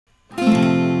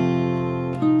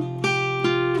So,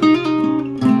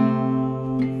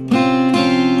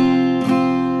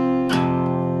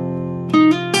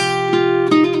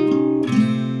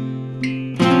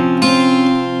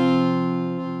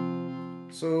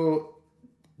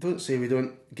 don't say we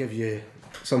don't give you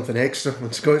something extra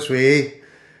on Scots Way.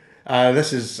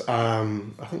 This is, I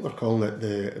think we're calling it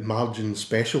the Margin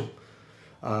Special.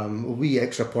 A wee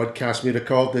extra podcast we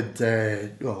recorded,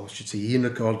 I should say Ian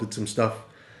recorded some stuff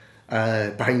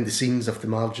behind the scenes of the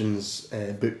Margins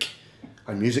book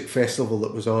and music festival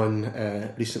that was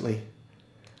on recently.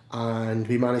 And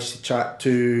we managed to chat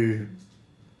to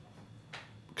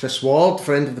Chris Ward,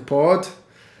 friend of the pod,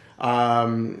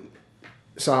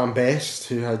 Sam Best,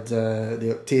 who had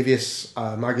the Octavius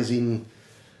magazine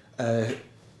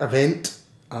event,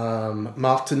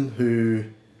 Martin, who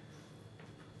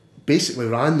basically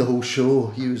ran the whole show.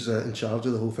 He was in charge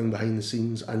of the whole thing behind the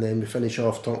scenes. And then we finish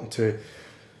off talking to,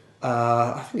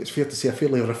 I think it's fair to say, a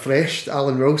fairly refreshed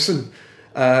Alan Wilson,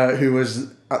 who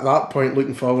was at that point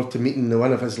looking forward to meeting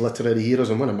one of his literary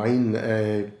heroes and one of mine,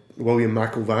 William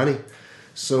McIlvanney.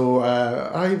 So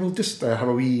I will just have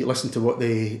a wee listen to what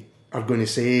they are going to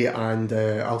say, and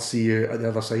I'll see you at the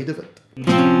other side of it.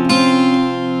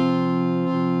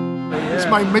 It's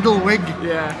my middle wig.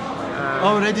 Yeah.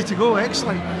 All ready to go,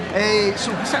 excellent.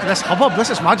 So this hubbub, this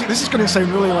is magic. This is going to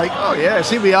sound really like, oh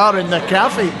yes, here we are in the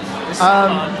cafe.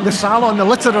 The salon, the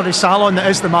literary salon that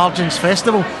is the Margins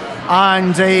Festival.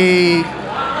 And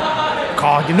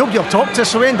nobody will talk to us,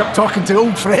 so we end up talking to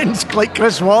old friends like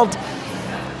Chris Ward,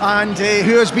 and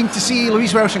who has been to see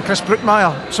Louise Welsh and Chris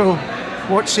Brookmeyer. So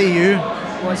what say you?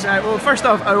 Well, first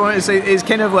off, I want to say it's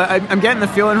kind of like I'm getting the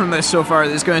feeling from this so far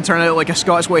that it's going to turn out like a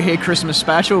Scots Way Hey Christmas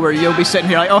special, where you'll be sitting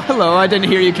here like, oh hello, I didn't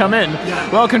hear you come in.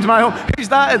 Yeah. Welcome to my home. Who's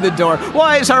that at the door?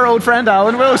 Why, it's our old friend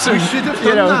Alan Wilson. We should have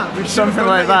done that. We something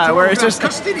like that, where it's just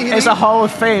it's a hall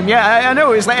of fame. Yeah, I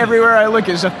know. It's like everywhere I look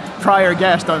is a prior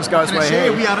guest on Scots Way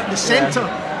Hey. We are at the centre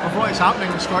of what is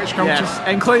happening in Scottish culture. Yes,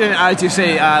 including, as you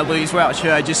say, Louise Welch, who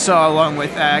I just saw along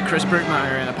with Chris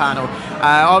Brookmeyer in a panel.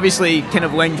 Obviously kind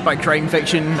of linked by crime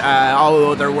fiction,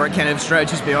 although their work kind of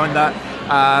stretches beyond that.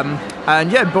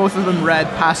 And yeah, both of them read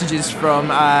passages from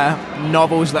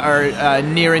novels that are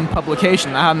nearing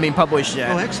publication, that haven't been published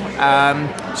yet. Oh,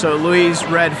 excellent. So Louise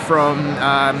read from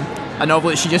a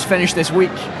novel that she just finished this week,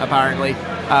 apparently.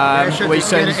 Which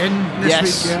sounds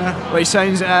which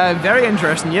sounds very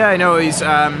interesting. Yeah, I know he's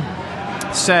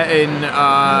set in.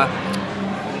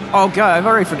 Oh god, I've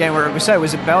already forgotten where it was set.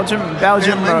 Was it Belgium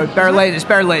or Berlin? It's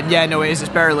Berlin. Yeah, no, it is.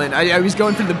 It's Berlin. I was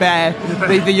going for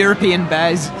the European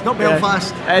Bez. It's not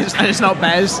Belfast. And it's not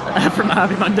Bez from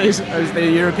Happy Mondays. It was the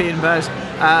European Bez.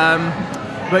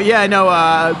 But yeah, I know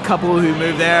a couple who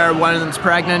moved there. One of them's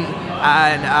pregnant,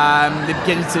 and they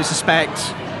begin to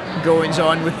suspect goings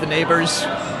on with the neighbours.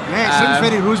 Yeah, it sounds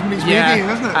very Rosemary's Baby,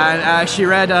 doesn't it? And she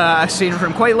read a scene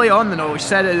from quite late on in the novel. She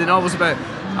said the novel's about,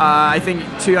 I think,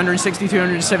 260,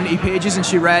 270 pages, and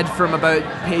she read from about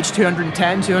page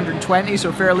 210, 220,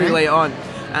 so fairly late on,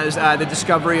 as the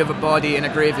discovery of a body in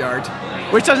a graveyard.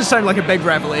 Which doesn't sound like a big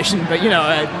revelation, but,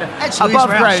 it's above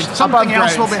ground. Something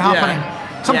else will be happening.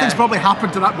 Something's probably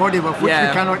happened to that body of which we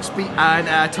cannot speak.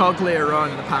 And talk later on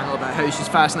in the panel about how she's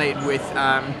fascinated with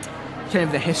kind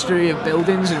of the history of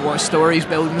buildings and what stories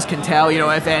buildings can tell.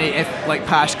 If like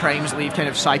past crimes leave kind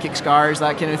of psychic scars,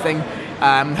 that kind of thing.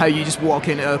 How you just walk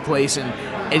into a place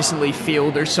and instantly feel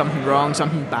there's something wrong,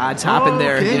 something bad's happened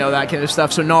there. That kind of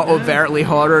stuff. So not overtly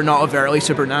horror, not overtly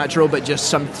supernatural, but just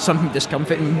something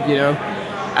discomforting.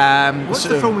 What's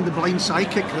the film with the blind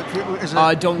psychic?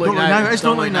 Don't Look Now. It's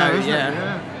Don't Look Now.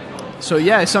 Yeah. So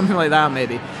yeah, something like that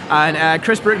maybe. And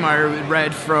Chris Brookmeyer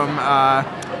read from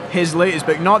his latest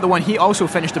book, not the one he also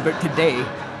finished a book today,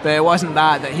 but it wasn't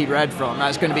that he read from.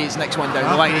 That's going to be his next one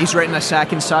down the line. He's written a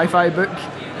second sci-fi book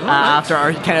after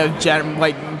our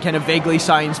kind of vaguely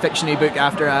science fiction-y book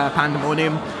after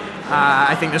Pandemonium.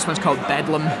 I think this one's called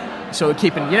Bedlam. So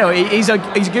keeping, he's a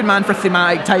good man for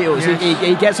thematic titles. Yes.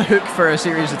 He gets a hook for a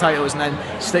series of titles and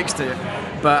then sticks to it.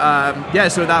 But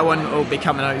so that one will be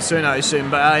coming out soon, I assume.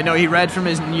 But I know he read from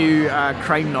his new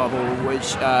crime novel,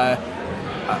 which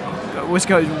was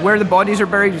called Where the Bodies Are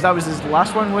Buried. That was his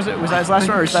last one, was it? Was that his last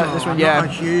one, or is that this one? I'm not a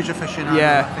huge aficionado.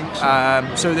 Yeah. I think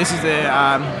so. So this is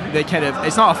the kind of,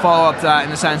 it's not a follow-up to that in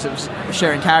the sense of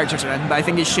sharing characters or anything, but I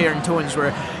think it's sharing tones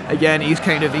where, again, he's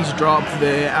dropped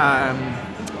the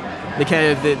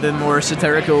kind of the more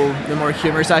satirical, the more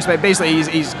humorous aspect. Basically,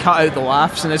 he's cut out the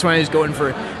laughs, and this one he's going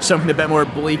for something a bit more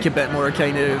bleak, a bit more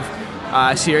kind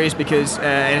of serious, because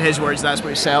in his words, that's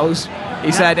what sells.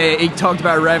 He said he talked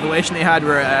about a revelation he had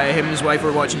where him and his wife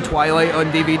were watching Twilight on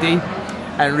DVD,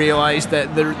 and realised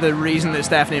that the reason that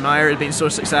Stephanie Meyer had been so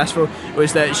successful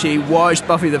was that she watched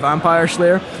Buffy the Vampire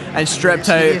Slayer and stripped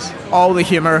out all the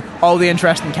humour, all the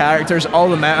interesting characters, all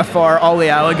the metaphor, all the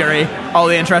allegory, all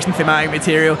the interesting thematic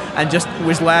material, and just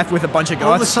was left with a bunch of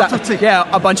goths.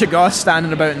 A bunch of goths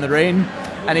standing about in the rain.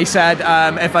 And he said,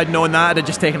 if I'd known that, I'd have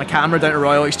just taken a camera down to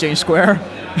Royal Exchange Square,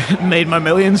 made my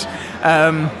millions.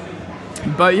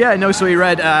 But yeah, no. So he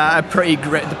read the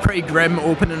pretty grim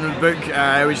opening of the book.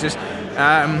 It was just,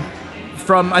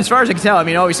 from as far as I can tell. I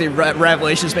mean, obviously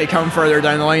revelations may come further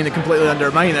down the line that completely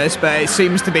undermine this, but it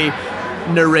seems to be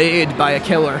narrated by a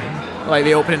killer. Like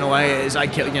the opening line is, I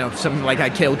killed, something like I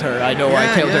killed her. I know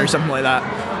I killed her, something like that.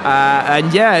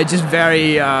 And yeah, just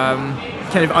very.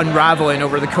 Kind of unraveling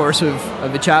over the course of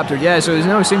the chapter. Yeah, so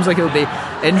it seems like it'll be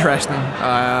interesting.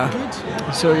 Good.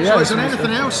 So yeah. So is there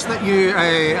anything else that you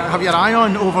have your eye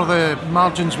on over the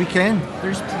Margins weekend?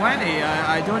 There's plenty.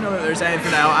 I don't know if there's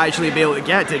anything I'll actually be able to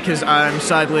get to because I'm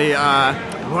sadly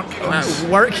work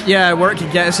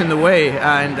gets in the way,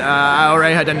 and I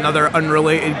already had another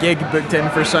unrelated gig booked in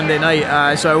for Sunday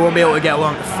night, so I won't be able to get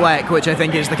along to Fleck, which I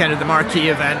think is the kind of the marquee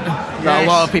event that a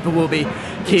lot of people will be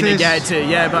keen to get to.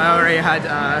 Yeah, but I already had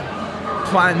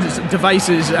plans,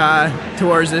 devices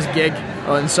towards this gig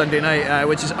on Sunday night,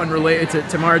 which is unrelated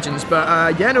to Margins.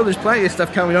 But there's plenty of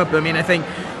stuff coming up. I mean, I think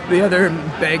the other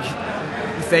big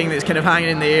thing that's kind of hanging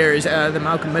in the air is the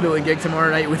Malcolm Middleton gig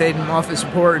tomorrow night with Aidan Moffat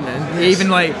supporting, and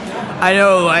even I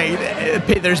know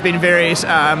there's been various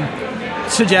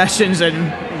suggestions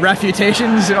and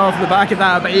refutations off the back of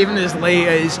that, but even as late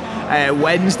as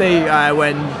Wednesday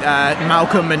when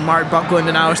Malcolm and Mark Buckland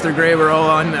and Alistair Gray were all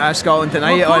on Scotland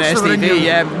Tonight on STV.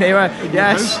 Yeah, they were.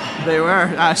 Yes, they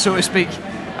were, so to speak.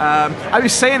 I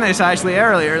was saying this actually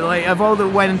earlier,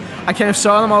 when I kind of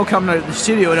saw them all coming out of the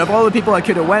studio, and of all the people I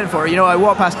could have went for, I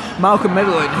walked past Malcolm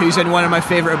Middleton, who's in one of my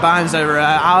favourite bands ever,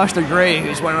 Alistair Gray,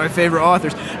 who's one of my favourite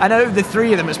authors, and out of the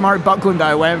three of them, it's Mark Buckland that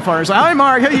I went for. I was like, hi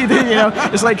Mark, how you doing?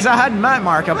 It's like, because I hadn't met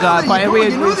Mark up that point.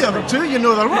 You know the other two, you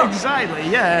know their work. Exactly,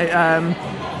 yeah.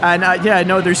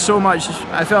 There's so much.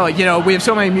 I felt like, we have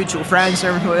so many mutual friends and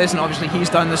everything like this, and obviously he's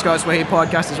done the Scots Way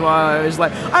podcast as well. I was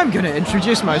like, I'm going to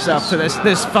introduce myself to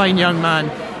this fine young man,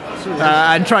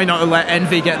 and try not to let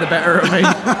envy get the better of me.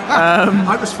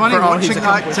 It was funny watching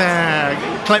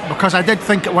that clip, because I did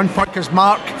think at one point, because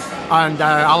Mark and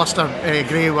Alistair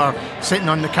Gray were sitting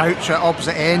on the couch at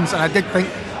opposite ends, and I did think,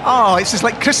 it's just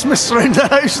like Christmas around the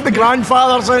house, the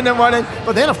grandfather's out at one end.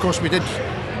 But then, of course, we did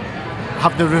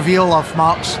have the reveal of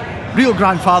Mark's real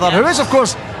grandfather, who is, of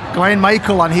course, Glenn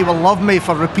Michael, and he will love me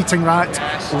for repeating that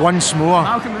once more.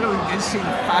 Malcolm Middleton did seem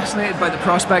fascinated by the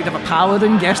prospect of a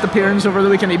Paladin guest appearance over the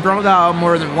weekend. He brought that up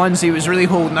more than once. He was really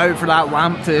holding out for that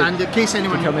lamp to And in case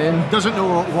anyone come in. doesn't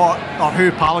know what or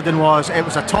who Paladin was, it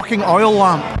was a talking oil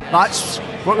lamp. That's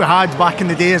what we had back in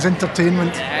the day as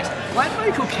entertainment. Yes. Glenn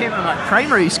Michael came out of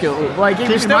primary school. He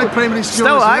was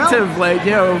still active,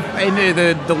 in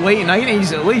the late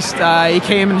 90s at least. He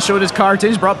came and showed his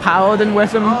cartoons, brought Paladin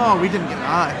with him. Oh, we didn't get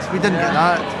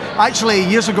that. Actually,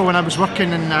 years ago when I was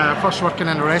first working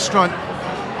in a restaurant,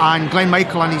 and Glenn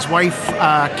Michael and his wife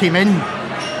came in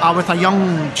with a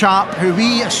young chap who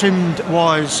we assumed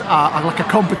was like a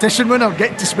competition winner,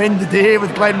 getting to spend the day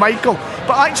with Glenn Michael.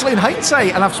 But actually, in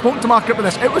hindsight, and I've spoken to Mark about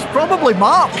this, it was probably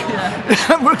Mark,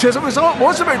 because it was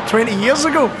about 20 years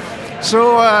ago.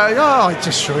 So, it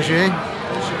just shows you.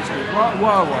 What a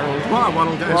world. What a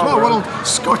world it is. What a world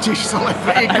Scottish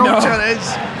celebrity culture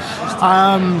is.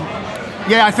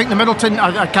 I think the Middleton,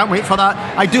 I can't wait for that.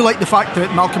 I do like the fact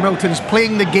that Malcolm Middleton is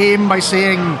playing the game by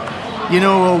saying,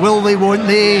 will they, won't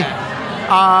they?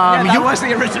 That was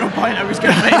the original point I was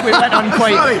going to make. We went on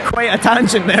quite a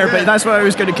tangent there, but that's what I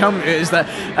was going to come to, is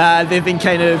that they've been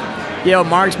kind of,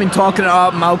 Mark's been talking it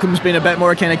up, Malcolm's been a bit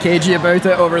more kind of cagey about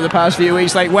it over the past few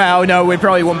weeks, like, well, no, we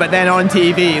probably won't, but then on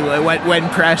TV, when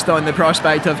pressed on the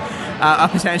prospect of a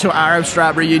potential Arab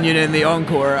Strap reunion in the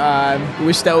Encore,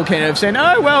 was still kind of saying,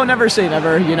 oh, well, never say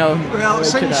never, Well,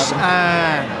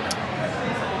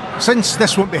 since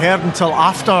this won't be heard until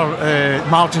after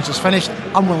Margins is finished,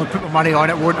 I'm willing to put my money on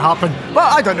it won't happen.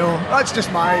 But I don't know. That's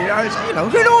just my,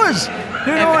 who knows?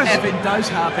 Who knows? If it does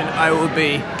happen, I will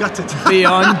be gutted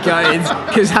beyond gutted,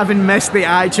 because having missed the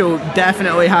actual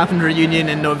definitely happened reunion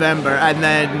in November, and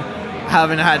then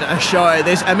having had a shot at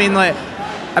this, I mean, I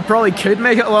probably could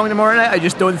make it along tomorrow night. I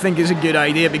just don't think it's a good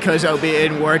idea, because I'll be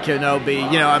in work, and I'll be,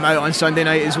 I'm out on Sunday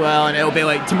night as well, and it'll be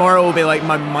tomorrow will be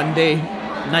my Monday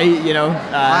night,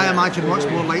 I imagine what's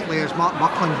more likely is Mark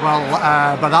Buckland will,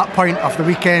 by that point of the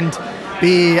weekend,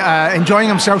 be enjoying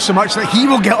himself so much that he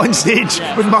will get on stage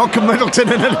with Malcolm Middleton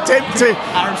in an attempt to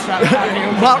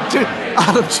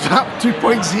Arab Strap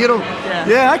 2.0.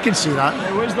 Yeah, I can see that.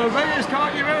 It was the biggest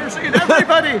cock you've ever seen.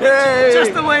 Everybody,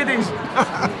 just the ladies.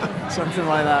 Something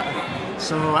like that.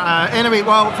 So anyway,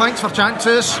 well, thanks for chatting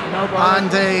to us,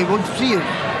 and we'll see you.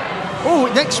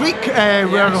 Oh, next week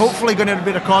we're hopefully going to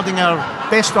be recording our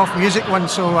best of music one,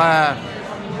 so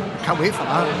can't wait for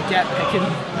that. Get picking.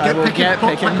 Get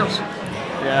picking.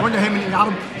 Yeah. I wonder how many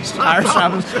Arab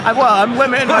albums. Well, I'm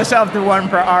limiting myself to one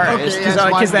per artist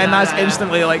because then that's yeah.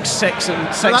 instantly like six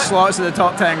slots of the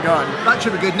top 10 gone. That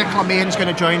should be good. Nicola Main's going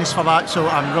to join us for that, so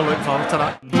I'm really looking forward to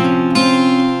that.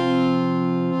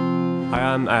 Hi,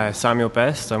 I'm Samuel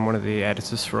Best. I'm one of the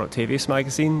editors for Octavius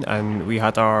magazine, and we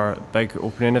had our big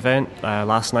opening event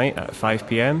last night at 5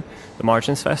 p.m, the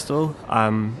Margins Festival,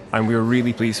 and we were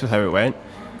really pleased with how it went.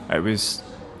 It was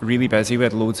really busy. We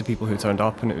had loads of people who turned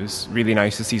up, and it was really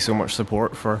nice to see so much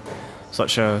support for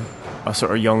such a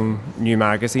sort of young new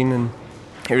magazine, and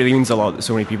it really means a lot that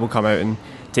so many people come out and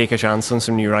take a chance on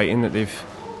some new writing that they've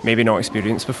maybe not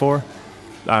experienced before.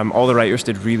 All the writers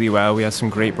did really well. We had some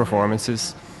great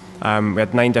performances. We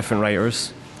had 9 different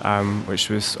writers, which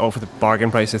was all for the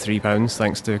bargain price of £3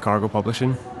 thanks to Cargo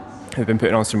Publishing, who've been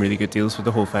putting on some really good deals with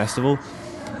the whole festival.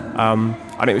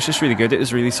 And it was just really good. It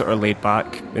was really sort of laid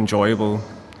back, enjoyable,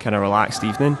 kind of relaxed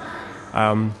evening.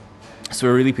 So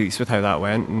we're really pleased with how that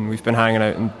went, and we've been hanging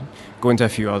out and going to a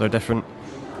few other different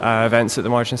events at the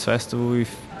Margins Festival.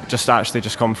 We've just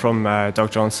come from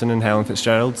Doug Johnson and Helen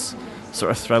Fitzgerald's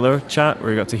sort of thriller chat, where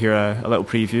we got to hear a little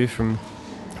preview from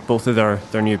both of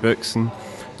their new books, and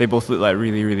they both look like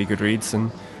really, really good reads,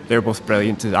 and they're both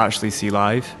brilliant to actually see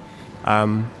live.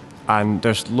 And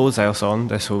there's loads else on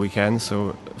this whole weekend,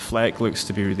 so Fleck looks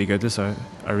to be really good. There's a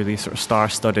really sort of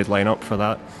star-studded lineup for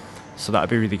that, so that'd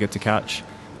be really good to catch.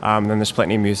 Then there's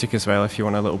plenty of music as well if you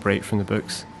want a little break from the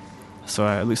books. So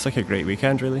it looks like a great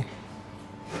weekend, really.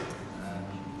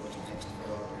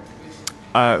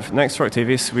 Next for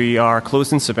Octavius, we are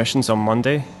closing submissions on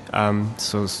Monday,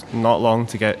 so it's not long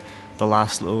to get the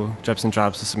last little dribs and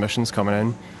drabs of submissions coming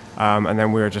in, and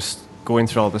then we're just going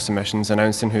through all the submissions,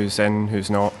 announcing who's in, who's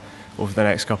not, over the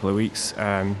next couple of weeks,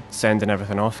 sending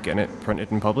everything off, getting it printed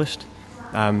and published.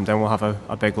 Then we'll have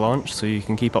a big launch, so you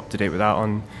can keep up to date with that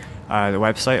on the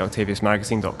website,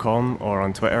 octaviusmagazine.com, or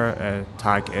on Twitter,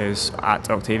 tag is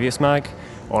 @OctaviusMag,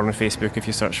 or on Facebook if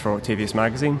you search for Octavius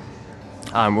Magazine.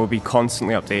 We'll be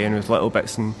constantly updating with little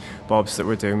bits and bobs that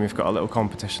we're doing. We've got a little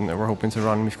competition that we're hoping to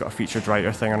run. We've got a featured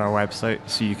writer thing on our website,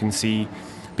 so you can see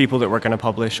people that we're going to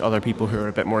publish, other people who are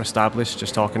a bit more established,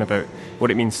 just talking about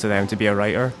what it means to them to be a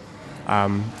writer.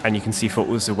 And you can see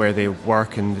photos of where they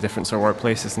work and the different sort of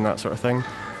workplaces and that sort of thing.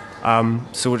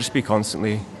 So we'll just be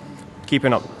constantly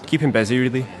keeping busy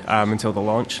really until the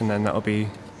launch, and then that'll be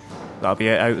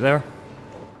it out there.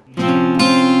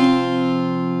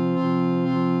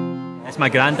 It's my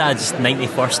granddad's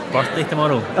 91st birthday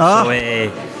tomorrow. Ah, so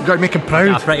you've got to make him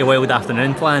proud. a pretty wild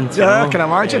afternoon planned. Yeah, I can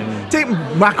imagine. Take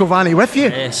McIlvanney with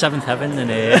you. Seventh Heaven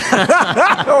and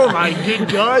oh my good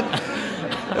God.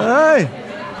 Aye.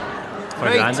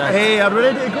 Right, granddad. are we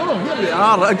ready to go? Here we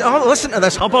are. Oh, listen to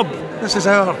this hubbub. This is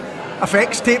our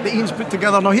effects tape that Ian's put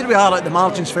together. Now here we are at the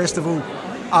Margins Festival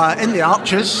in the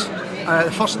Arches,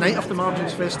 the first night of the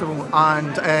Margins Festival,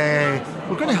 and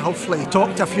we're going to hopefully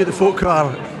talk to a few of the folk who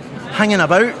are hanging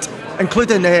about,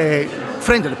 including a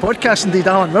friend of the podcast, indeed,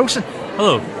 Alan Wilson.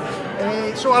 Hello.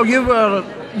 So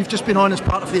you've just been on as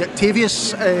part of the Octavius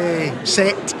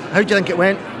set. How do you think it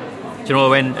went? Do you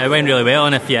know, it went really well,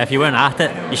 and if you weren't at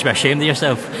it, you should be ashamed of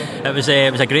yourself. It was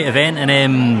a great event,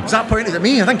 and is that pointed at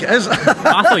me? I think it is.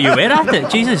 I thought you were at it.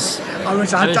 Jesus.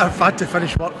 I've had to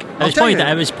finish work.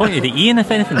 It was pointed at Ian,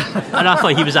 if anything, and I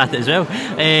thought he was at it as well.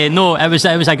 No, it was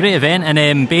a great event,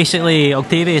 and basically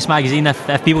Octavius magazine,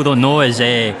 if people don't know, is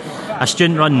a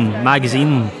student-run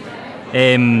magazine.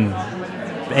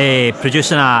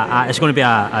 Producing it's going to be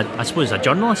I suppose a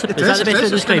journal. Is that the best way to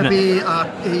describe it? It's going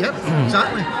to be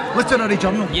exactly, literary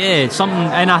journal. Yeah, something,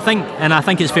 and I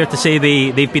think it's fair to say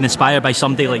they've been inspired by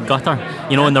somebody like Gutter,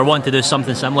 and they're wanting to do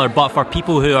something similar. But for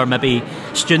people who are maybe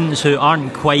students who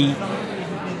aren't quite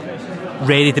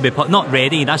ready to be not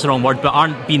ready, that's the wrong word, but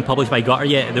aren't being published by Gutter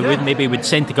yet, they would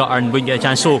send to Gutter and wouldn't get a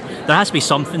chance. So there has to be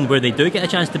something where they do get a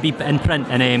chance to be in print,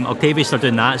 and Octavius are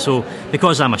doing that. So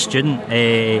because I'm a student,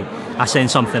 I sent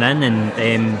something in,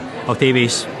 and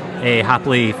Octavius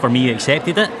happily for me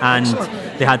accepted it, and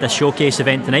they had this showcase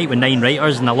event tonight with 9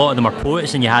 writers, and a lot of them are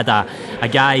poets, and you had a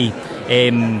guy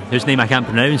whose name I can't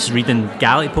pronounce reading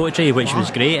Gaelic poetry, which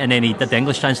was great, and then he did the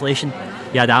English translation.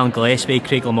 You had Alan Gillespie,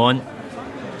 Craig Lamont,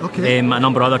 a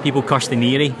number of other people, Kirsty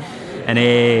Neary, and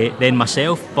then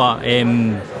myself. But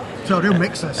So a real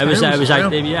mix of It was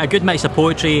a good mix of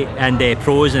poetry and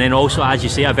prose, and then also, as you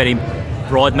say, a very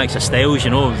broad mix of styles.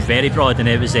 Very broad, and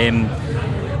it was.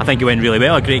 I think it went really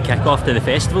well. A great kick-off to the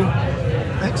festival.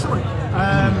 Excellent.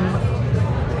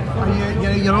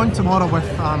 You're on tomorrow with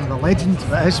the legend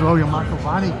that is William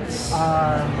McIlvanney.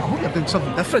 I hope you're doing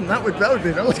something different. That would be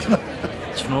really good.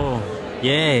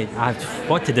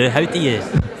 What to do? How do you?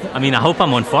 I mean, I hope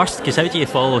I'm on first, because how do you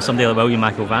follow somebody like William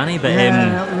McIlvanney? But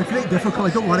with great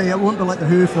difficulty. Don't worry, it won't be like the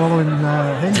Who following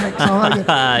Hendrix.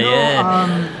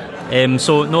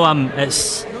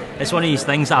 It's one of these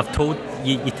things that I've told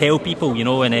you tell people,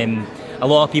 and a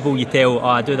lot of people you tell,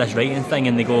 I do this writing thing,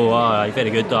 and they go, you're very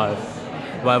good,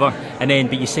 whatever. And then,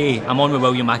 but you say, I'm on with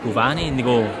William McIlvanney, and they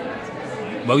go,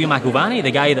 William McIlvanney,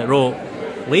 the guy that wrote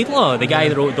Laidlaw, the guy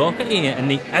that wrote Docherty,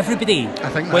 and everybody,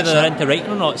 whether they're into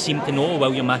writing or not, seem to know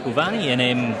William McIlvanney,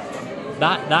 and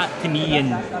that to me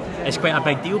is quite a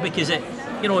big deal, because it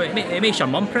makes your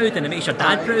mum proud and it makes your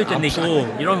dad proud, and they go,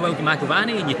 you're on William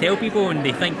McIlvanney, and you tell people, and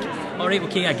they think, all right,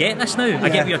 okay, I get this now. I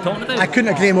get what you're talking about. I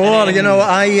couldn't agree more.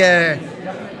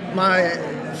 My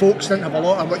folks didn't have a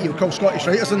lot of what you would call Scottish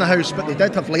writers in the house, but they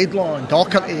did have Laidlaw and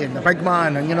Docherty and the Big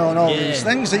Man, and all these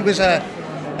things. It was and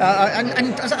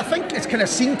I think it's kind of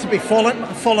seemed to be falling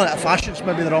out of fashion. It's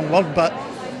maybe the wrong word, but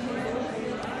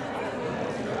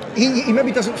he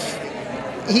maybe doesn't.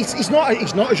 He's not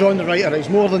a genre writer. He's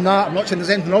more than that. I'm not saying there's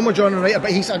anything wrong with genre writer,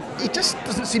 but he just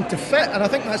doesn't seem to fit, and I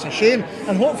think that's a shame.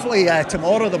 And hopefully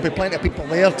tomorrow there'll be plenty of people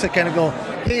there to kind of go,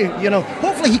 hey,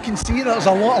 hopefully he can see that there's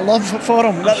a lot of love for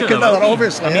him.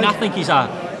 Obviously, I mean, I think he's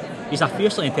a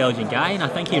fiercely intelligent guy, and I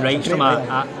think he writes from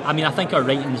I think our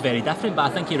writing is very different, but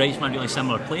I think he writes from a really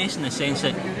similar place, in the sense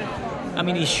that, I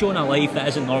mean, he's shown a life that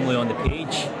isn't normally on the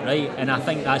page, right? And I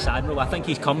think that's admirable. I think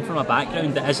he's come from a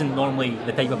background that isn't normally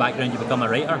the type of background you become a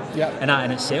writer. Yeah. And that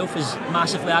in itself is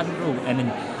massively admirable. And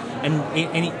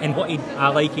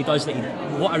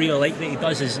what I really like that he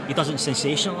does is he doesn't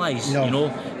sensationalise. No.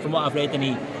 From what I've read, and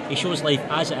he shows life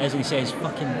as it is, and he says,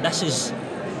 "Fucking, this is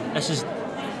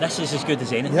as good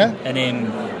as anything." Yeah. And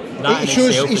he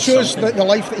shows the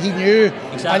life that he knew,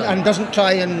 exactly. and doesn't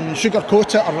try and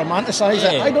sugarcoat it or romanticise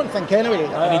it. I don't think anyway.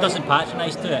 And he doesn't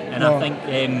patronise to it, and I think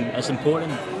it's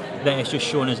important that it's just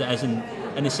shown as it is. In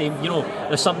the same,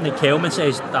 there's something that Kelman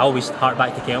says. I always hark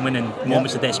back to Kelman in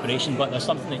moments of desperation, but there's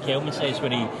something that Kelman says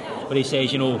where he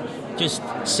says, just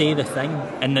say the thing,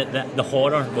 and the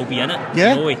horror will be in it.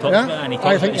 Yeah. He talks about it, and he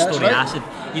talks about the story Acid.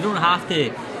 You don't have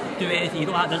to do anything.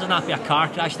 There doesn't have to be a car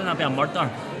crash. There doesn't have to be a murder.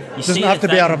 It doesn't have to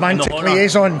be a romantic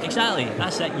liaison. Exactly,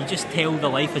 that's it. You just tell the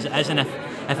life as it is, and if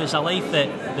it's a life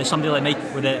that somebody like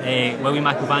William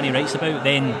McIlvanney writes about,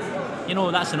 then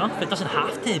that's enough. It doesn't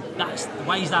have to. That's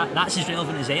as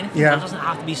relevant as anything. Yeah. There doesn't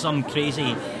have to be some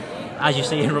crazy, as you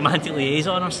say, romantic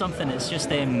liaison or something. It's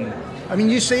just. I mean,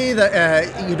 you say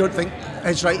that you don't think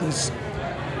his writing's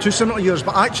too similar to yours,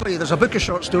 but actually, there's a book of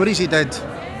short stories he did.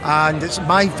 And it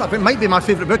might be my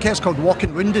favourite book. It's called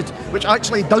Walking Wounded, which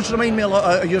actually does remind me a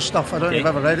lot of your stuff. I don't know if you've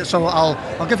ever read it, so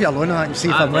I'll give you a loan of that and see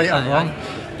if I'm right or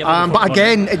wrong. But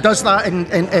again, it does that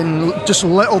in just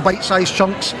little bite-sized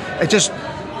chunks. It just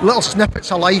little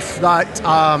snippets of life that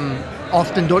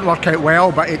often don't work out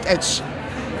well. But it's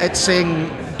saying,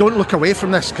 don't look away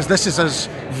from this, because this is as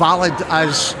valid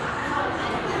as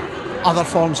other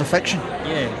forms of fiction.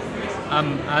 Yeah,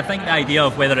 I think the idea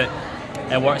of whether it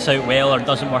works out well or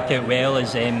doesn't work out well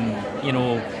is, and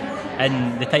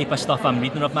the type of stuff I'm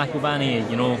reading of McIlvanney,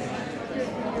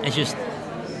 it's just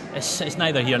it's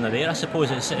neither here nor there. I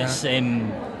suppose it's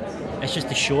just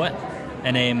to show it,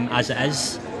 and as it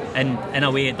is, and in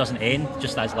a way it doesn't end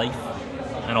just as life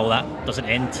and all that doesn't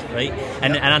end, right?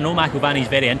 And I know McIlvanney's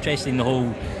very interested in the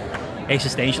whole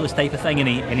existentialist type of thing,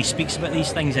 and he speaks about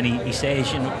these things, and he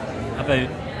says about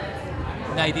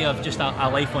the idea of just a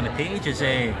life on the page is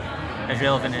as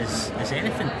relevant as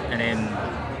anything. And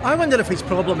I wonder if his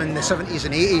problem in the 70s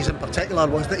and 80s in particular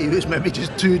was that he was maybe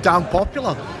just too damn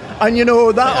popular. And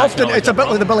often it's a bit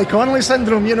like the Billy Connolly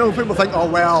syndrome. People think, oh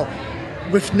well,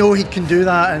 we know he can do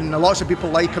that, and lots of people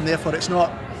like him, therefore it's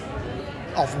not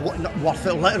worth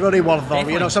it, literary worth,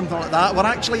 or something like that. Where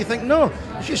actually you think, no,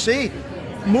 as you say,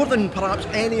 more than perhaps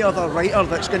any other writer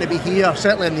that's going to be here,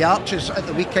 certainly in the Arches at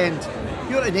the weekend,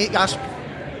 you're to ask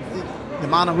the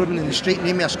man or woman in the street,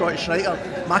 name me a Scottish writer,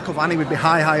 McIlvanney would be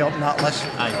high up on that list.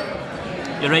 Aye.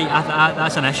 You're right,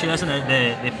 that's an issue, isn't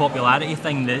it? The popularity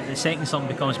thing. The second something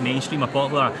becomes mainstream or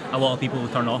popular, a lot of people will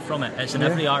turn off from it. It's in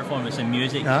every art form. It's in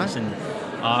music, it's in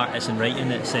art, it's in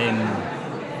writing, it's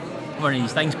one of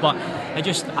these things. But I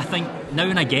think now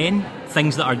and again,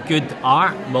 things that are good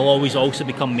art will always also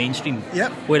become mainstream.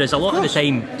 Yep. Whereas a lot of the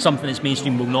time, something that's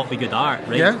mainstream will not be good art,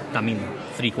 right? Yeah. I mean,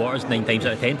 3/4, 9 times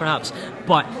out of 10 perhaps.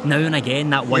 But now and again,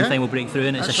 that one thing will break through,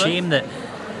 and it's That's a shame that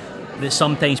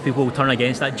sometimes people will turn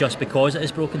against that just because it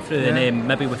has broken through, and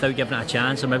maybe without giving it a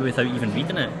chance, or maybe without even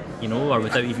reading it, or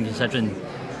without even considering.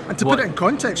 And to put it in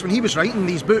context, when he was writing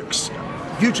these books,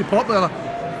 hugely popular,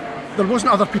 there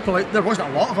wasn't a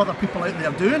lot of other people out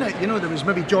there doing it. There was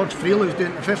maybe George Friel who was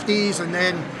doing it in the 50s, and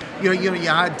then you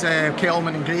had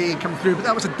Kelman and Gray come through, but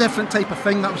that was a different type of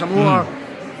thing. That was a more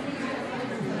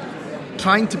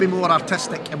trying to be more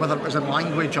artistic, whether it was in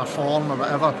language or form or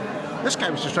whatever. This guy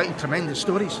was just writing tremendous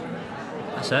stories.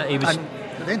 That's it. He was. And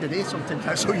at the end of the day, sometimes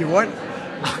that's what you want.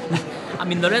 I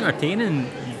mean, they're entertaining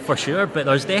for sure, but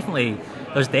there's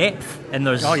depth, and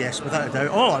there's. Oh yes, without a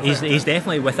doubt. He's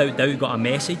definitely, without doubt, got a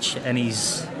message, and I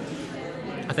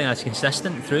think that's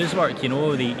consistent through his work.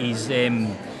 He's. I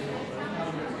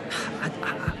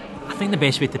think the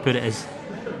best way to put it is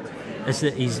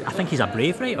that I think he's a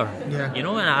brave writer. Yeah. And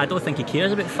I don't think he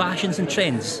cares about fashions and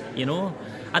trends.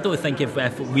 I don't think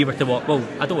if we were to walk, well,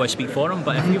 I don't want to speak for him,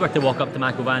 but if we were to walk up to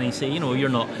McIlvanney and say, you're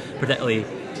not particularly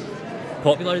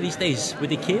popular these days,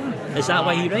 would he care? Is that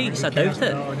why he writes? I doubt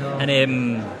it. No. And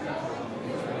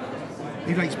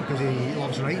he writes because he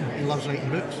loves writing. He loves writing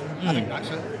books. I think that's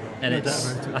it.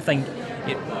 And I think,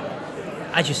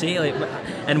 as you say,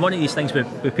 and one of these things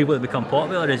with people that become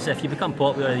popular is if you become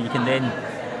popular, you can then.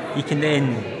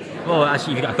 Well,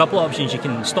 actually, you've got a couple of options. You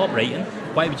can stop writing.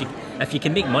 Why would you? If you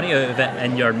can make money out of it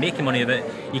and you're making money out of it,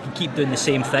 you can keep doing the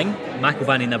same thing.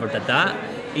 McIlvanney never did that.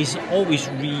 He's always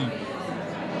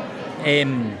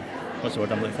what's the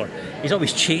word I'm looking for? He's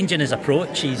always changing his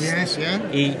approach.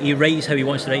 He writes how he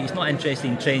wants to write. He's not interested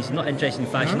in trends. He's not interested in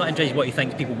fashion. He's not interested in what he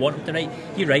thinks people want him to write.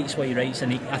 He writes what he writes,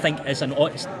 and I think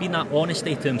being that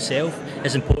honesty to himself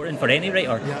is important for any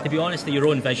writer. To be honest to your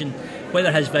own vision,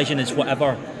 whether his vision is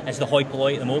whatever is the hoi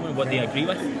polloi at the moment, what they agree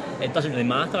with, it doesn't really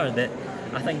matter. That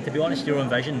I think, to be honest, your own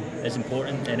vision is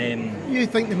important. And you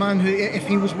think the man who, if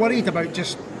he was worried about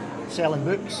just selling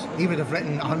books, he would have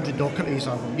written 100 documentaries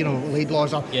or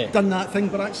Laidlaws or done that thing,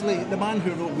 but actually the man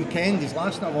who wrote Weekend, his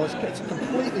last novel, it's a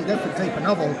completely different type of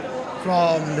novel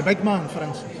from The Big Man, for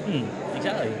instance.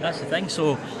 Exactly, that's the thing.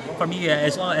 So for me,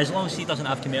 as long as he doesn't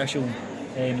have commercial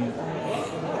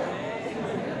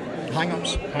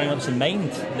hang-ups in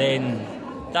mind, then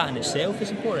that in itself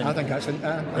is important. I think that's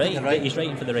right. He's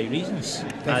writing for the right reasons,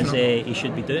 as he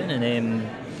should be doing, and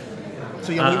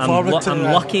so you're looking forward to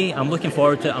it? I'm looking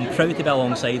forward to it. I'm proud to be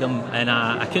alongside him, and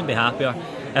I couldn't be happier.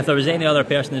 If there was any other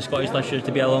person in Scottish literature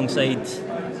to be alongside,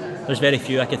 there's very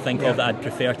few I could think of that I'd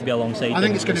prefer to be alongside. I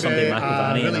think it's going to be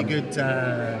a really good.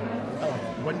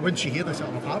 Once you hear this,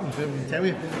 it'll have happened. I will tell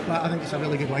you, but I think it's a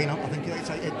really good lineup. I think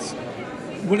it's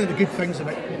one of the good things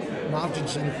about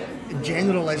Margins in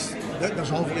general is that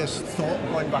there's obvious thought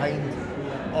going behind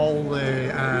all the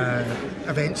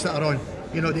events that are on.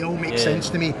 They all make sense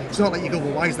to me. It's not like you go,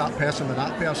 well, why is that person with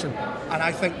that person? And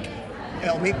I think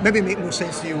it'll maybe make more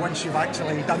sense to you once you've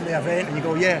actually done the event and you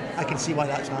go, yeah, I can see why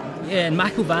that's happening. Yeah, and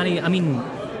McIlvanney, I mean,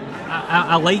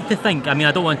 I like to think, I mean,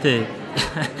 I don't want to,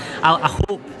 I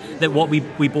hope that what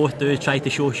we both do is try to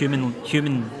show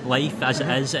human life as it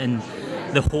is, and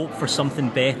the hope for something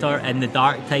better in the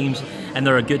dark times, and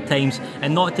there are good times,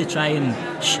 and not to try and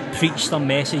preach some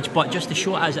message, but just to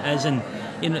show it as it is, and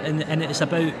and it's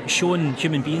about showing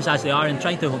human beings as they are and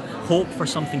trying to hope for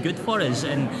something good for us,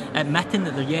 and admitting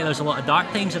that there's a lot of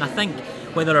dark times. And I think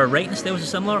whether our writing styles are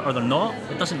similar or they're not,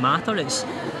 it doesn't matter.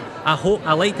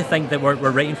 I like to think that we're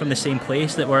writing from the same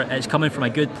place, that it's coming from a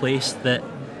good place, that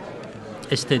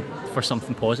is for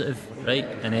something positive, right?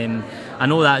 And I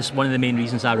know that's one of the main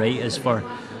reasons I write, is for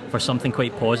something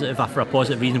quite positive, for a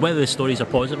positive reason. Whether the stories are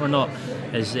positive or not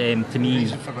is, to me... The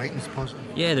reason for writing is positive.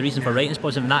 Yeah, the reason for writing is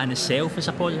positive, and that in itself is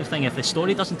a positive thing. If the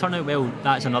story doesn't turn out well,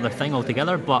 that's another thing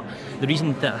altogether, but the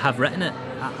reason that I have written it,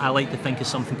 I like to think is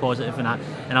something positive, and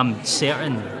I'm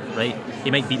certain, right,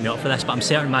 you might beat me up for this, but I'm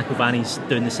certain McIlvanney's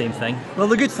doing the same thing. Well,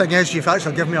 the good thing is you've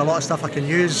actually given me a lot of stuff I can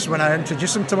use when I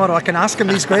introduce him tomorrow. I can ask him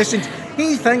these questions.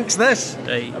 He thinks this.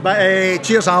 Right. But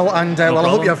cheers, Al, and No I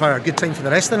hope you problem. have a good time for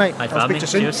the rest of the night. Thanks I'll for speak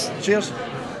to you having soon. me. Cheers.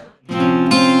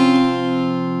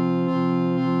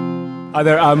 Hi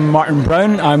there, I'm Martin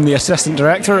Brown. I'm the Assistant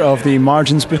Director of the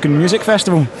Margins Book and Music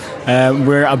Festival.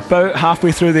 We're about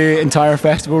halfway through the entire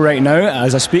festival right now.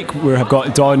 As I speak, we have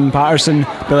got Don Patterson,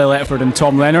 Billy Letford and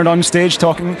Tom Leonard on stage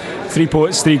talking. Three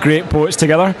great poets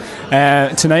together.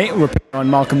 Tonight we're putting on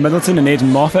Malcolm Middleton and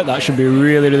Aidan Moffat. That should be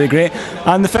really, really great.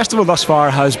 And the festival thus far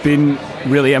has been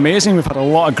really amazing. We've had a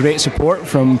lot of great support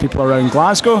from people around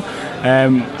Glasgow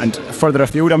and further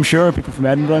afield, I'm sure, people from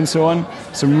Edinburgh and so on.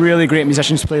 Some really great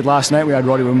musicians played last night. We had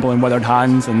Roddy Wimble and Withered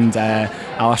Hand and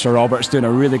Alistair Roberts doing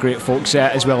a really great folk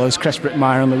set, as well as Chris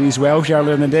Brickmeyer and Louise Welsh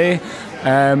earlier in the day.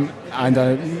 And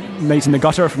Night in the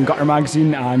Gutter from Gutter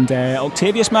Magazine and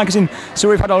Octavius Magazine. So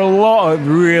we've had a lot of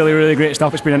really, really great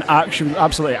stuff. It's been an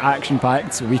absolutely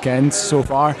action-packed weekend so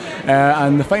far.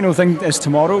 And the final thing is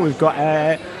tomorrow. We've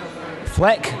got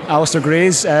Fleck, Alistair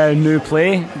Gray's new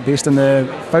play based on the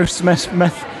Faust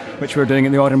myth, which we're doing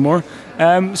at the Oran Moor.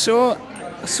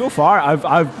 So far,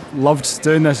 I've loved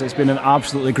doing this. It's been an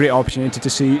absolutely great opportunity to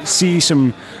see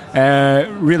some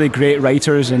really great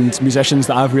writers and musicians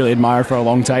that I've really admired for a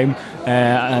long time,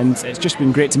 and it's just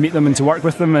been great to meet them and to work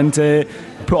with them and to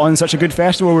put on such a good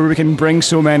festival where we can bring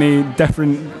so many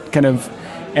different kind of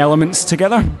elements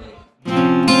together.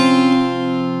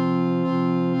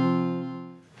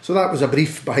 So that was a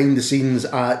brief behind the scenes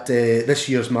at this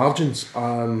year's Margins,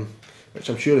 which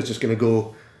I'm sure is just going to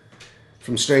go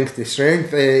from strength to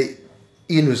strength.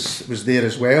 Ian was there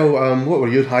as well. What were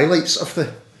your highlights of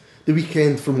the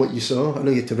weekend from what you saw? I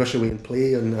know you had to rush away and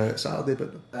play on Saturday,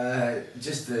 but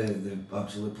just the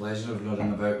absolute pleasure of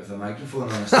running about with a microphone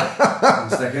on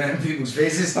and sticking it in people's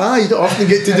faces. You don't often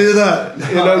get to do that.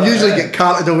 Usually get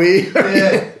carted away.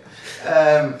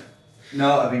 Yeah.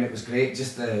 No, I mean, it was great.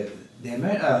 Just the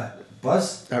amount of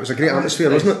buzz. That was a great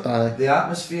atmosphere, wasn't it? The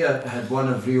atmosphere had one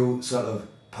of real sort of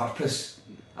purpose,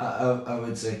 I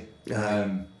would say.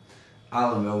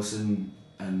 Alan Wilson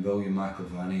and William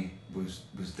McIlvanney was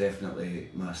definitely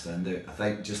my standout. I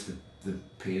think just the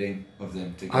pairing of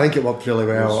them together, I think it worked really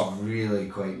well. Was really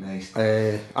quite nice.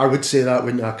 I would say that,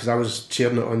 wouldn't I? Because I was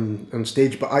cheering it on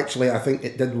stage, but actually I think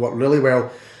it did work really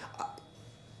well.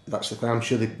 That's the thing. I'm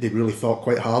sure they really thought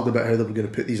quite hard about how they were going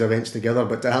to put these events together,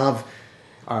 but to have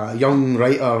a young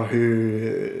writer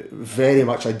who very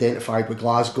much identified with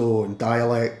Glasgow and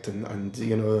dialect and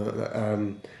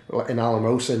in Alan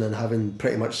Wilson, and having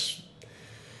pretty much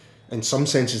in some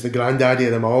senses the granddaddy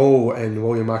of them all in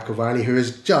William McIlvanney, who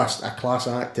is just a class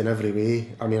act in every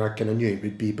way. I mean, I kind of knew he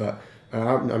would be, but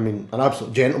an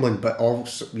absolute gentleman, but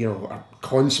also a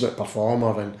consummate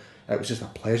performer, and it was just a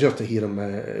pleasure to hear him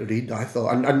read, I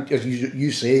thought. And as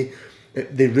you say,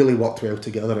 they really worked well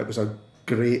together. It was a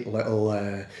great little...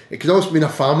 it could also been a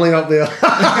family up there.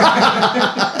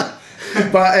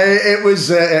 But it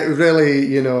was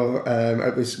really,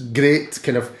 it was great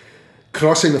kind of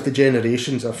crossing with the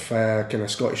generations of kind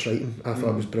of Scottish writing. I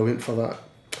thought it was brilliant for that.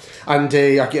 And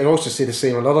I can also say the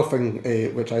same, another thing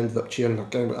which I ended up cheering,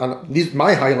 and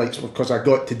my highlights were because I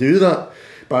got to do that.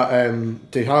 But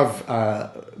to have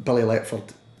Billy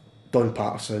Letford, Don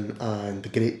Patterson and the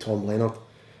great Tom Leonard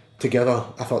together,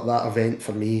 I thought that event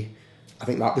for me, I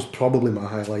think that was probably my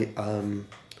highlight.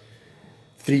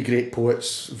 Three great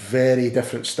poets, very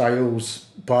different styles,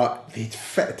 but they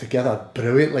fit together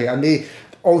brilliantly. And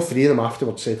all three of them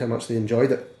afterwards said how much they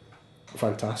enjoyed it.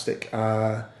 Fantastic.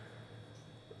 To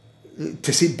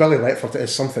see Billy Letford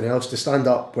is something else. To stand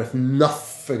up with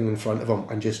nothing in front of him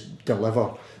and just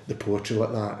deliver the poetry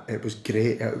like that, it was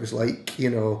great. It was like,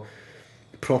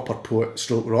 proper poet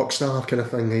stroke rock star kind of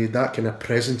thing. He had that kind of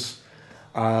presence,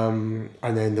 and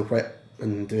then the wit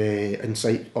and the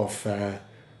insight of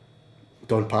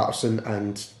Don Patterson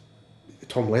and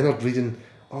Tom Leonard reading,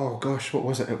 oh gosh, what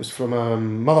was it? It was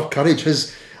from Mother Courage,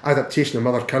 his adaptation of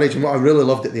Mother Courage. And what I really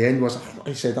loved at the end was,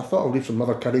 he said, I thought I'll read from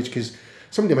Mother Courage because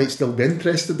somebody might still be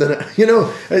interested in it.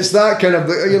 It's that kind of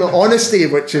honesty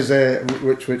which is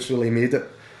which really made it.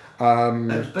 It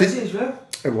was busy as well.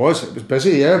 It was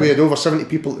busy, yeah. We had over 70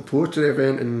 people at the poetry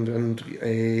event, and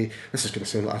this is going to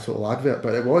sound like a total advert,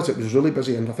 but it was really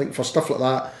busy. And I think for stuff like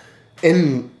that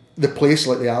in the place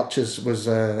like the Arches was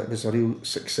a real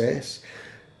success.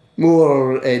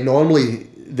 More normally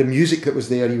the music that was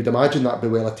there, you would imagine that'd be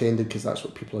well attended because that's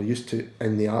what people are used to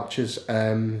in the Arches.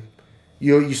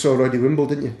 You saw Roddy Wimble,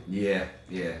 didn't you? Yeah.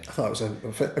 I thought it was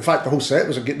in fact the whole set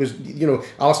was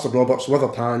Alistair Roberts,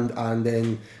 Withered Hand, and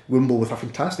then Wimble with a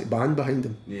fantastic band behind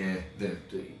him. Yeah, the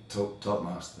top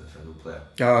master, the fiddle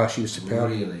player. She was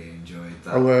superb. Really enjoyed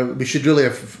that. We should really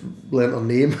have learnt her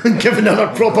name and given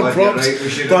her proper props.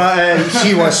 Right, but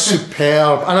she was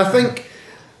superb, and I think,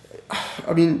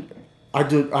 I mean, I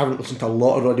haven't listened to a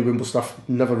lot of Roddy Wimble stuff.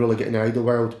 Never really get in the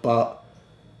Idleworld, but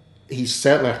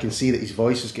I can see that his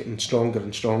voice is getting stronger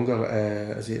and stronger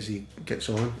as he gets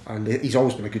on, and he's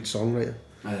always been a good songwriter.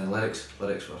 The lyrics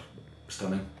were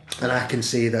stunning. And I can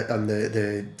say that on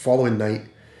the following night,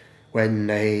 when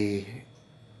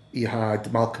you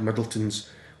had Malcolm Middleton's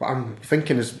what I'm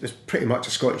thinking is pretty much a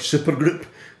Scottish supergroup.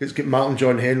 It's got Martin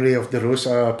John Henry of De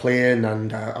Rosa playing,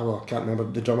 and I can't remember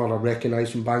the drummer I recognise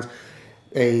from bands.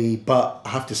 But I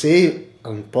have to say,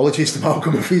 and apologies to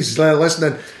Malcolm if he's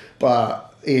listening,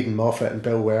 but Aidan Moffat and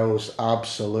Bill Wells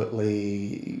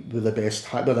absolutely were the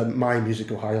best, were my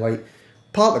musical highlight,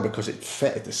 partly because it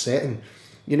fitted the setting.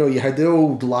 You know, you had the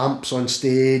old lamps on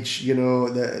stage, you know,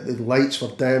 the lights were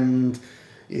dimmed,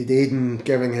 you had Aidan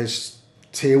giving his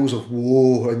tales of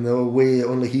woe in the way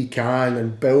only he can,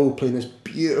 and Bill playing this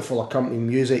beautiful accompanying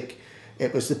music.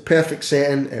 It was the perfect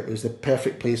setting, it was the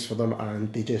perfect place for them,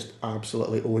 and they just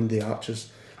absolutely owned the Archers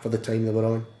for the time they were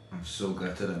on. I'm so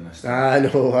gutted I missed I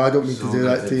know, I don't mean to do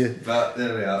that to you. But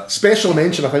there we are. Special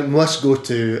mention, I think, must go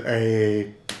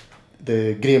to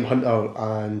the Graham Hunter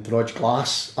and Rog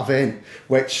Glass event,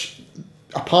 which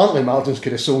apparently Margins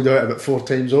could have sold out about 4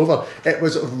 times over. It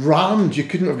was rammed, you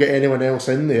couldn't have got anyone else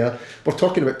in there. We're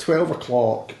talking about 12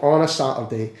 o'clock on a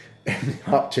Saturday in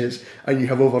the Arches, and you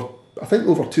have over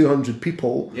 200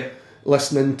 people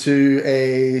listening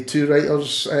to two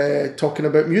writers talking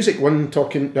about music. One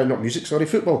talking,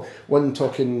 football. One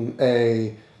talking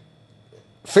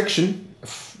fiction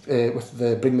with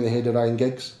the Bring Me the Head of Ryan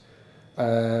Giggs.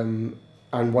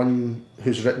 And one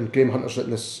Graham Hunter's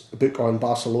written this book on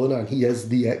Barcelona, and he is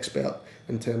the expert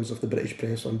in terms of the British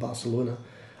press on Barcelona.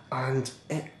 And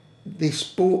they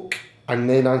spoke and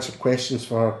then answered questions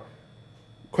for,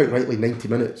 quite rightly, 90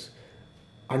 minutes.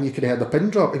 And you could have heard the pin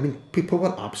drop. I mean, people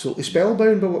were absolutely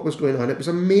spellbound by what was going on. It was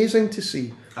amazing to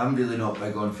see. I'm really not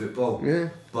big on football. Yeah.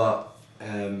 But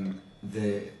I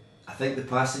think the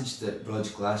passage that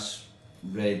Rog Glass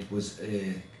read was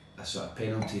a sort of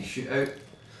penalty shootout.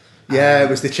 Yeah, it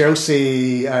was the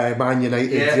Chelsea Man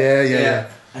United. Yeah.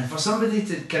 And for somebody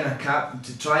to kind of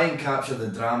to try and capture the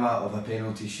drama of a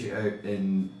penalty shootout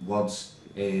in words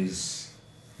is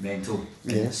mental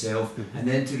in itself, and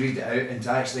then to read it out and to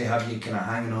actually have you kind of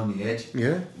hanging on the edge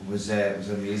was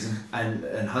amazing.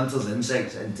 And Hunter's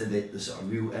insights into the sort of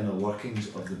real inner workings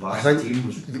of the Barca team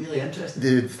was really interesting.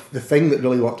 The thing that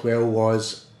really worked well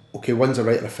was, okay, one's a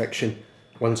writer of fiction,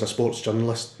 one's a sports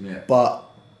journalist, but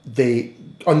they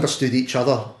understood each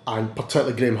other, and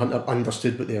particularly Graham Hunter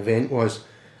understood what the event was,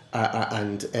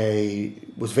 and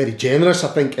was very generous, I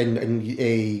think,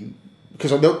 in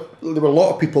because there were a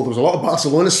lot of people, there was a lot of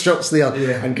Barcelona shirts there,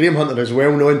 and Graham Hunter is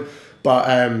well known, but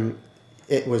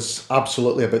it was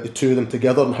absolutely about the two of them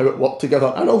together and how it worked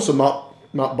together. And also Mark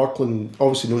Buckland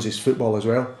obviously knows his football as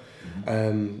well,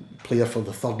 player for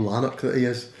the third Lanark that he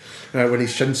is, when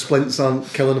his shin splints aren't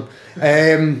killing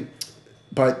him.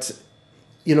 But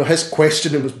you know, his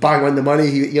questioning was bang on the money.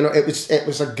 It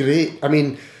was a great. I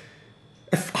mean,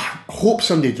 I hope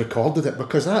somebody'd recorded it,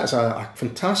 because that's a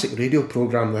fantastic radio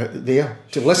programme there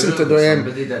to listen to them.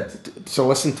 Somebody did. To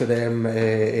listen to them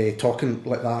talking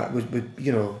like that would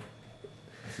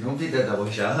If nobody did, I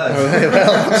wish I had.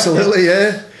 Well, absolutely,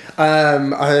 yeah.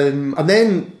 And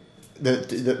then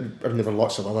there were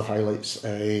lots of other highlights,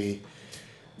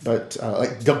 but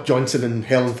like Doug Johnson and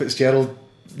Helen Fitzgerald,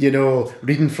 you know,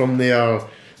 reading from their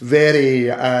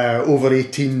very over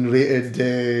 18 rated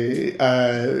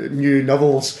new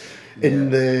novels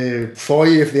in the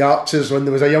foyer of the Arches when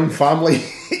there was a young family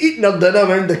eating their dinner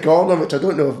around the corner, which I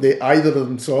don't know if either of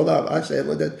them saw that. I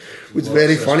certainly did. It was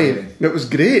very funny. It was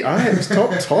great. It was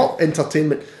top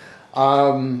entertainment.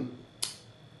 And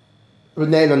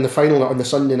then on the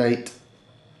Sunday night,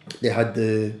 they had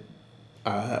the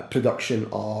production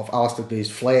of Alistair Gray's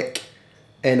Fleck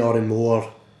in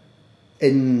Oranmore,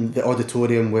 in the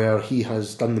auditorium where he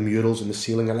has done the murals in the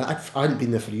ceiling. And I hadn't been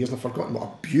there for years, and I've forgotten what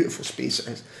a beautiful space it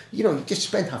is. You know, you just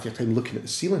spend half your time looking at the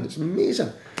ceiling. It's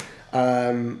amazing.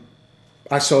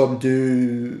 I saw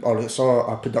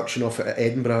a production of it at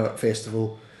Edinburgh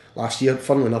Festival last year,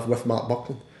 funnily enough, with Mark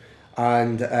Buckland.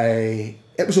 And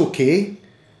it was okay.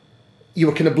 You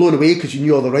were kind of blown away because you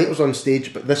knew all the writers on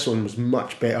stage, but this one was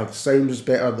much better. The sound was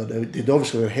better. They'd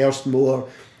obviously rehearsed more.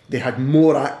 They had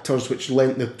more actors, which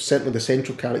lent certainly the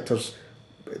central characters,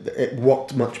 it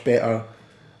worked much better.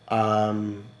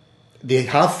 They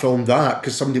have filmed that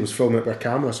because somebody was filming it with a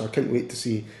camera, so I couldn't wait to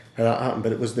see how that happened.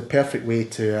 But it was the perfect way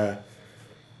to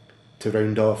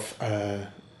round off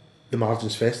the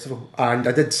Margins Festival. And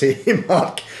I did say,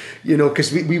 Mark, you know,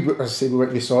 because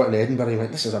we saw it in Edinburgh, and he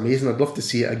went, "This is amazing, I'd love to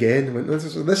see it again." I went,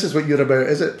 this is what you're about,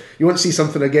 is it? You want to see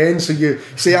something again, so you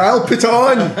say, "I'll put it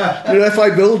on." You know, if I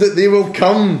build it, they will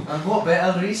come. And what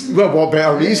better reason? Well, what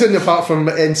better reason apart from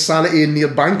insanity and near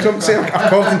bankruptcy,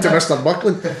 according to Mr.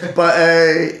 Buckland.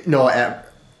 But no,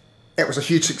 it was a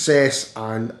huge success,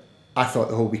 and I thought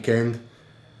the whole weekend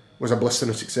was a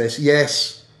blistering success.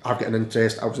 Yes, I've got an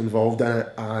interest, I was involved in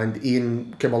it, and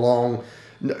Ian came along,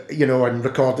 you know, and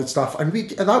recorded stuff, and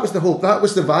that was the hope, that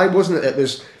was the vibe, wasn't it? It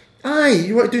was, aye,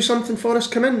 you want to do something for us,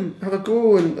 come in, have a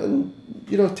go, and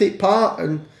you know, take part.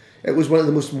 And it was one of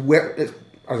the most, as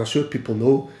I'm sure people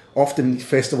know, often these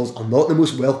festivals are not the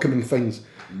most welcoming things.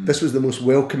 This was the most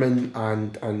welcoming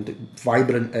and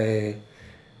vibrant,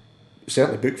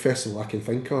 certainly book festival I can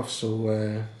think of.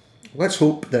 So let's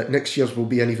hope that next year's will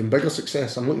be an even bigger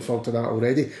success. I'm looking forward to that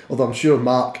already. Although I'm sure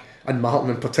Mark and Martin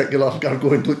in particular are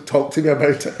going to talk to me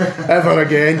about it ever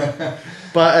again.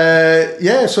 But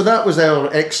yeah, so that was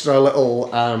our extra little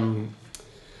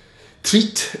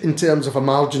treat in terms of a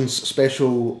Margins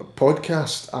special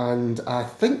podcast. And I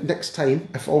think next time,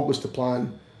 if all goes to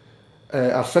plan,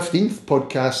 our 15th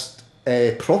podcast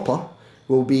proper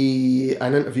will be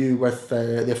an interview with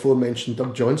the aforementioned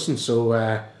Doug Johnson. So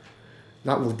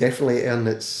that will definitely earn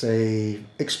its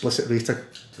explicit rating.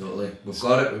 Totally. We've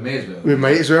got it, we may as well. We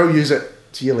might as well use it.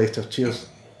 See you later. Cheers.